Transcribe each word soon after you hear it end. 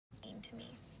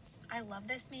I love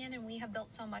this man and we have built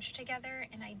so much together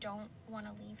and I don't want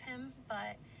to leave him,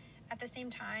 but at the same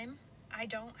time, I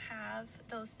don't have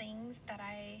those things that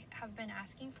I have been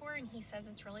asking for, and he says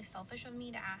it's really selfish of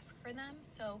me to ask for them.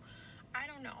 So I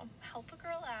don't know. Help a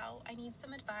girl out. I need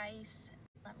some advice.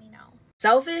 Let me know.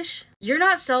 Selfish? You're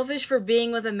not selfish for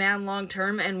being with a man long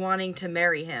term and wanting to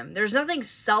marry him. There's nothing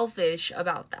selfish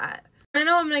about that. I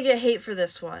know I'm gonna get hate for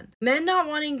this one. Men not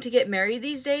wanting to get married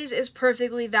these days is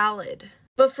perfectly valid.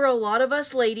 But for a lot of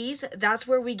us ladies, that's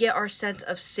where we get our sense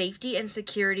of safety and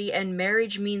security, and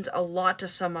marriage means a lot to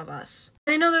some of us.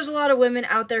 I know there's a lot of women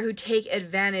out there who take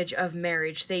advantage of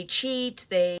marriage. They cheat,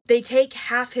 they take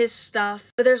half his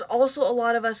stuff, but there's also a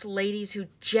lot of us ladies who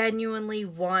genuinely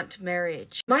want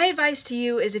marriage. My advice to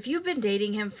you is if you've been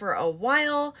dating him for a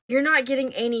while, you're not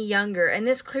getting any younger, and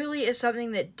this clearly is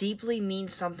something that deeply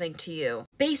means something to you.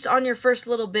 Based on your first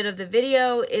little bit of the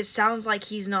video, it sounds like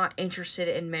he's not interested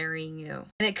in marrying you.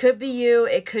 And it could be you,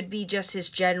 it could be just his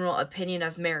general opinion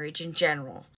of marriage in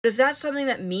general. But if that's something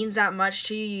that means that much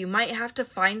to you, you might have to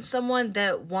find someone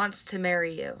that wants to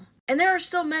marry you. And there are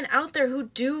still men out there who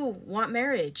do want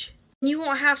marriage. You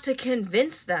won't have to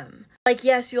convince them. Like,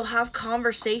 yes, you'll have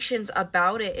conversations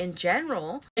about it in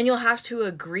general, and you'll have to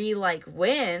agree, like,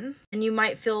 when, and you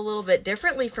might feel a little bit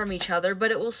differently from each other,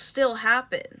 but it will still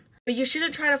happen. But you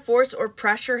shouldn't try to force or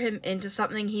pressure him into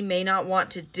something he may not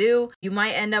want to do. You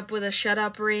might end up with a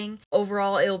shut-up ring.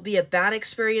 Overall, it'll be a bad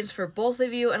experience for both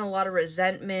of you, and a lot of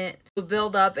resentment will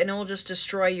build up, and it will just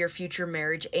destroy your future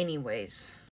marriage anyways.